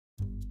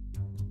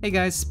Hey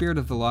guys, Spirit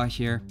of the Law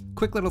here.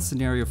 Quick little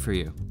scenario for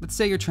you. Let's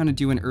say you're trying to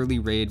do an early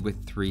raid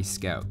with 3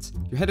 scouts.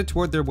 You're headed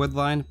toward their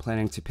woodline,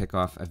 planning to pick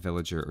off a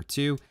villager or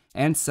 2,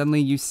 and suddenly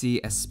you see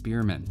a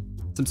spearman.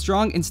 Some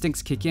strong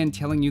instincts kick in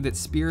telling you that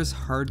spears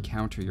hard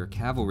counter your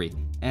cavalry,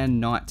 and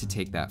not to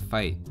take that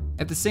fight.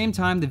 At the same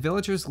time, the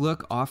villagers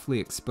look awfully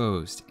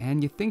exposed,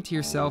 and you think to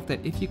yourself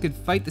that if you could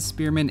fight the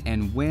spearmen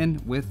and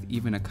win with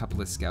even a couple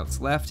of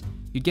scouts left,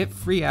 you'd get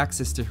free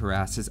access to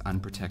harass his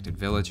unprotected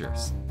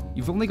villagers.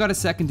 You've only got a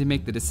second to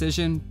make the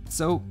decision,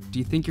 so do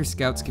you think your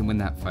scouts can win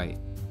that fight?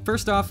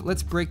 First off,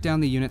 let's break down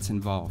the units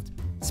involved.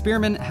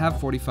 Spearmen have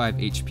 45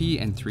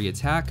 HP and 3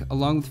 attack,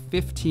 along with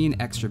 15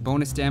 extra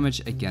bonus damage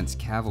against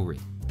cavalry.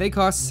 They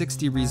cost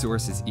 60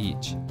 resources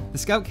each. The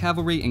scout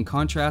cavalry, in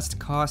contrast,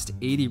 cost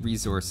 80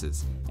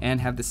 resources, and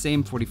have the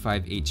same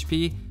 45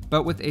 HP,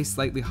 but with a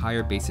slightly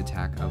higher base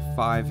attack of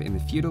 5 in the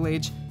feudal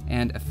age,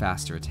 and a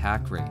faster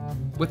attack rate.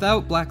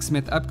 Without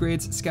blacksmith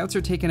upgrades, scouts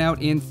are taken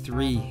out in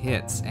 3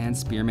 hits, and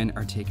spearmen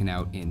are taken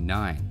out in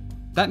 9.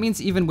 That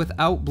means even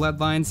without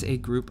bloodlines, a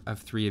group of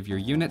 3 of your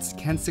units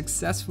can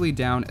successfully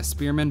down a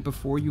spearman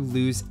before you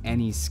lose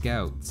any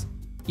scouts.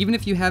 Even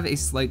if you have a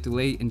slight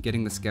delay in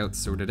getting the scouts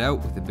sorted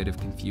out with a bit of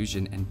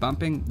confusion and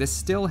bumping, this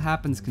still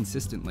happens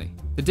consistently.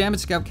 The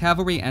damaged scout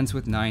cavalry ends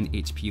with 9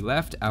 HP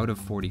left out of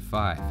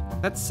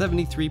 45. That's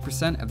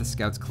 73% of the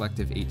scout's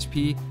collective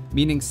HP,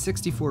 meaning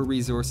 64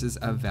 resources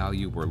of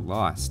value were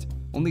lost,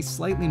 only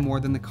slightly more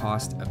than the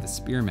cost of the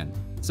spearmen.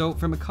 So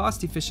from a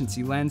cost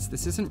efficiency lens,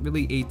 this isn't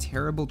really a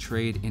terrible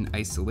trade in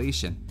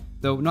isolation,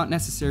 though not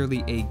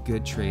necessarily a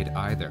good trade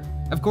either.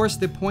 Of course,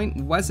 the point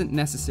wasn't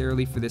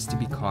necessarily for this to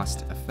be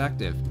cost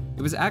effective.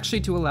 It was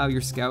actually to allow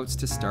your scouts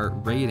to start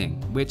raiding,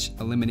 which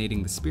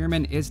eliminating the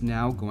spearmen is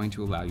now going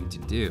to allow you to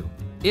do.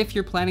 If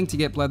you're planning to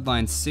get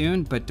bloodlines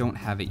soon but don't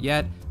have it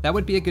yet, that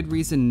would be a good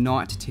reason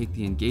not to take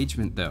the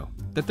engagement though.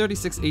 The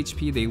 36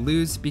 HP they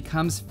lose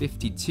becomes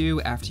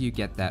 52 after you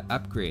get that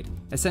upgrade,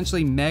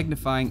 essentially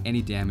magnifying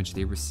any damage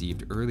they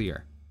received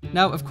earlier.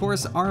 Now, of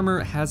course, armor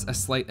has a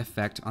slight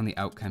effect on the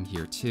outcome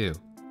here too.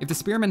 If the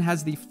spearman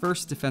has the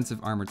first defensive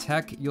armor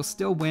tech, you'll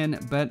still win,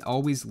 but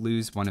always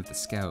lose one of the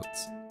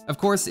scouts. Of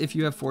course, if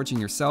you have forging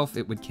yourself,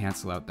 it would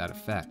cancel out that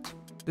effect.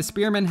 The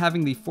spearmen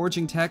having the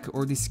forging tech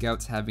or the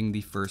scouts having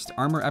the first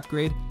armor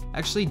upgrade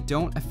actually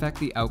don't affect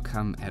the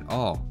outcome at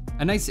all.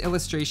 A nice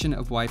illustration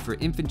of why for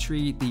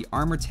infantry, the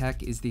armor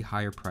tech is the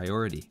higher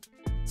priority.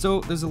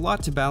 So there's a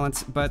lot to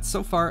balance, but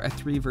so far a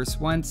 3 versus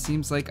 1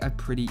 seems like a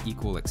pretty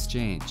equal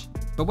exchange.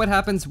 But what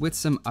happens with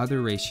some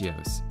other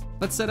ratios?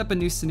 Let's set up a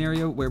new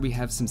scenario where we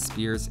have some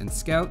spears and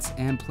scouts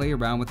and play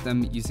around with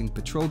them using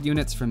patrolled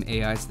units from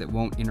AIs that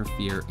won't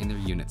interfere in their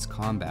units'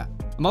 combat.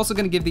 I'm also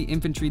going to give the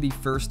infantry the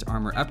first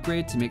armor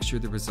upgrade to make sure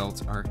the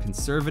results are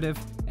conservative,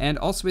 and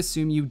also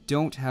assume you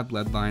don't have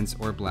bloodlines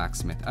or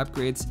blacksmith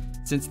upgrades,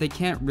 since they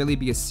can't really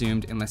be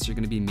assumed unless you're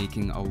going to be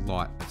making a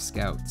lot of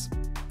scouts.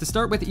 To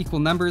start with equal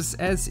numbers,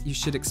 as you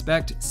should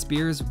expect,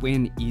 spears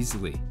win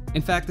easily.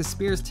 In fact, the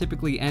spears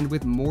typically end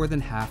with more than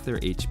half their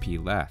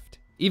HP left.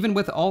 Even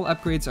with all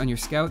upgrades on your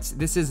scouts,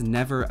 this is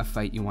never a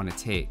fight you want to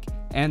take.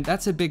 And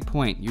that's a big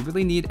point. You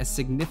really need a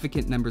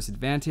significant numbers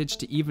advantage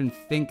to even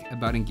think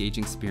about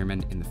engaging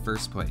spearmen in the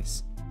first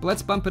place. But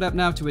let's bump it up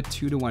now to a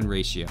 2-to-1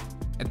 ratio.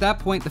 At that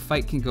point, the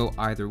fight can go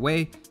either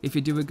way. If you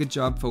do a good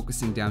job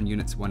focusing down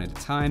units one at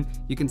a time,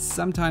 you can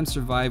sometimes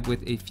survive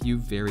with a few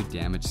very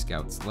damaged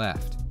scouts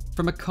left.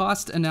 From a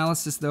cost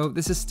analysis though,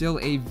 this is still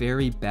a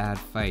very bad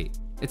fight.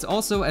 It's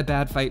also a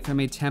bad fight from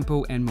a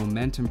tempo and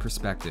momentum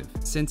perspective,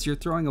 since you're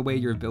throwing away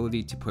your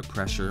ability to put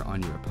pressure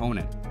on your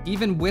opponent.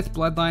 Even with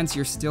bloodlines,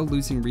 you're still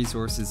losing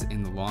resources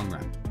in the long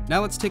run.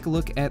 Now let's take a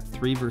look at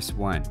 3 versus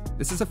 1.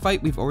 This is a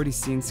fight we've already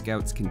seen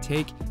scouts can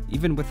take,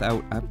 even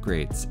without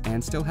upgrades,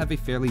 and still have a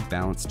fairly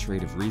balanced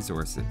trade of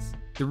resources.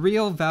 The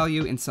real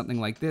value in something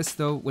like this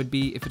though would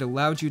be if it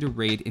allowed you to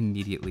raid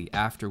immediately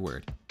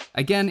afterward.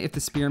 Again, if the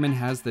spearman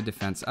has the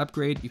defense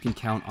upgrade, you can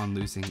count on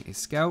losing a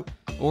scout,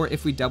 or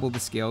if we double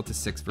the scale to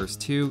 6 versus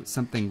 2,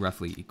 something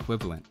roughly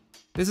equivalent.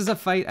 This is a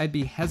fight I'd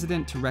be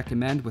hesitant to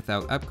recommend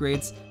without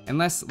upgrades,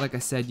 unless, like I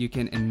said, you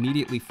can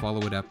immediately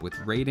follow it up with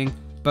raiding,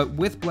 but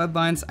with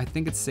bloodlines, I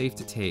think it's safe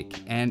to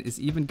take, and is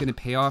even going to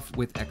pay off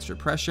with extra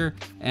pressure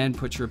and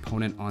put your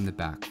opponent on the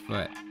back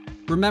foot.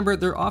 Remember,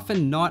 they're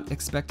often not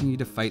expecting you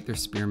to fight their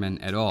spearmen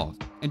at all.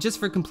 And just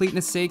for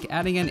completeness sake,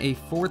 adding in a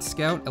 4th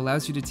scout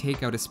allows you to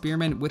take out a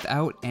spearman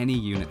without any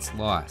units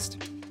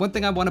lost. One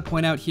thing I want to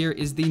point out here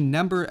is the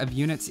number of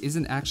units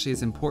isn't actually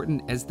as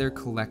important as their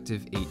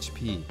collective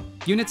HP.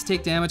 Units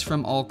take damage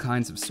from all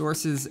kinds of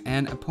sources,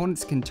 and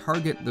opponents can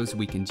target those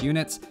weakened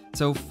units,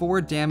 so 4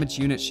 damaged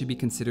units should be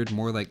considered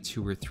more like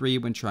 2 or 3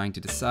 when trying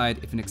to decide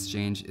if an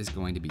exchange is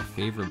going to be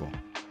favorable.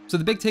 So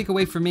the big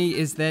takeaway for me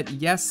is that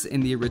yes, in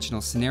the original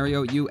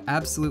scenario, you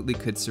absolutely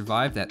could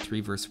survive that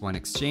 3 versus 1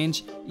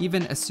 exchange,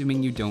 even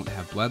assuming you don't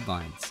have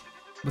bloodlines.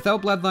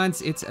 Without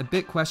bloodlines, it's a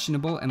bit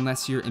questionable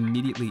unless you're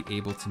immediately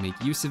able to make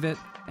use of it,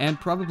 and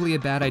probably a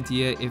bad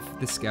idea if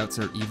the scouts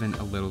are even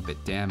a little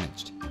bit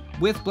damaged.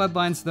 With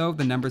bloodlines though,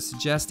 the numbers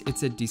suggest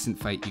it's a decent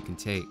fight you can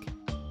take.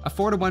 A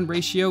 4-to-1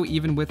 ratio,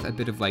 even with a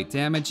bit of light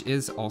damage,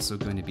 is also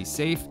going to be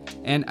safe,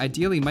 and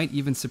ideally might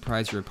even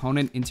surprise your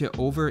opponent into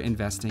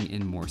over-investing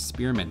in more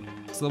Spearmen,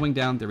 slowing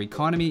down their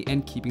economy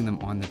and keeping them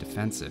on the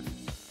defensive.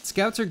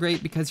 Scouts are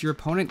great because your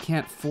opponent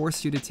can't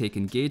force you to take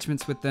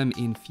engagements with them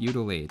in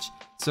Feudal Age,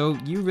 so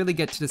you really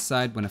get to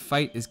decide when a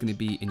fight is going to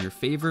be in your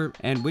favor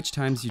and which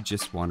times you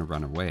just want to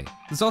run away.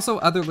 There's also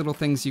other little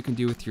things you can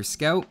do with your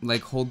scout,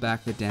 like hold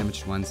back the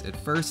damaged ones at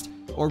first,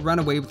 or run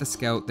away with a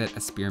scout that a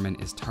Spearman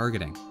is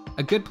targeting.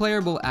 A good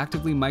player will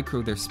actively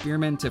micro their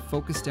Spearmen to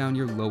focus down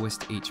your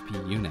lowest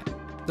HP unit.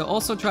 They'll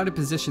also try to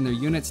position their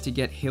units to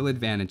get hill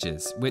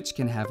advantages, which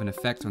can have an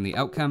effect on the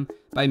outcome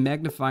by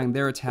magnifying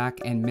their attack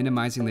and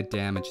minimizing the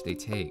damage they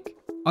take.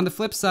 On the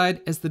flip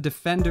side, as the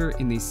defender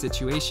in these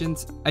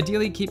situations,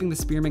 ideally keeping the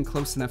Spearmen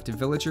close enough to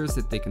villagers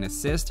that they can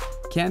assist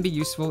can be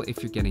useful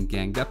if you're getting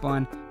ganged up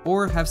on,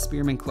 or have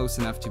Spearmen close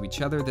enough to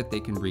each other that they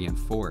can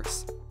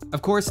reinforce.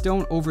 Of course,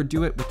 don't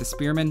overdo it with the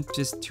Spearmen,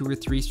 just 2 or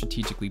 3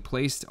 strategically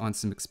placed on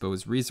some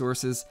exposed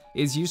resources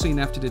is usually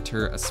enough to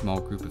deter a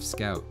small group of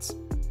scouts.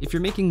 If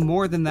you're making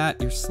more than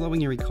that, you're slowing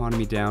your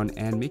economy down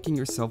and making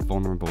yourself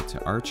vulnerable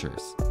to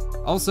archers.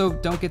 Also,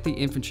 don't get the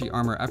infantry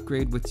armor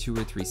upgrade with 2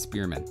 or 3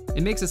 Spearmen.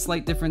 It makes a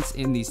slight difference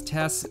in these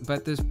tests,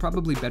 but there's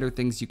probably better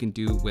things you can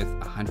do with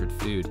 100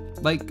 food,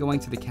 like going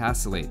to the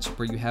Castle Age,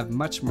 where you have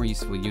much more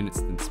useful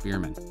units than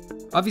Spearmen.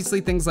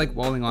 Obviously, things like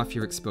walling off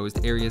your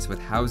exposed areas with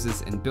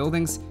houses and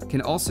buildings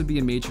can also be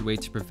a major way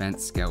to prevent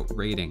scout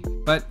raiding,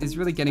 but is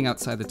really getting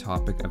outside the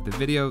topic of the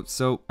video,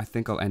 so I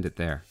think I'll end it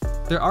there.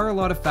 There are a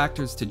lot of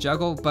factors to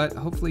juggle, but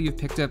hopefully you've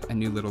picked up a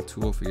new little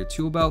tool for your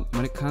tool belt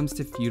when it comes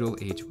to Feudal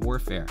Age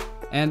warfare,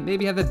 and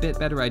maybe have a bit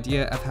better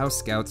idea of how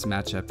scouts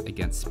match up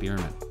against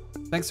Spearmen.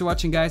 Thanks for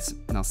watching, guys,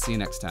 and I'll see you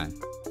next time.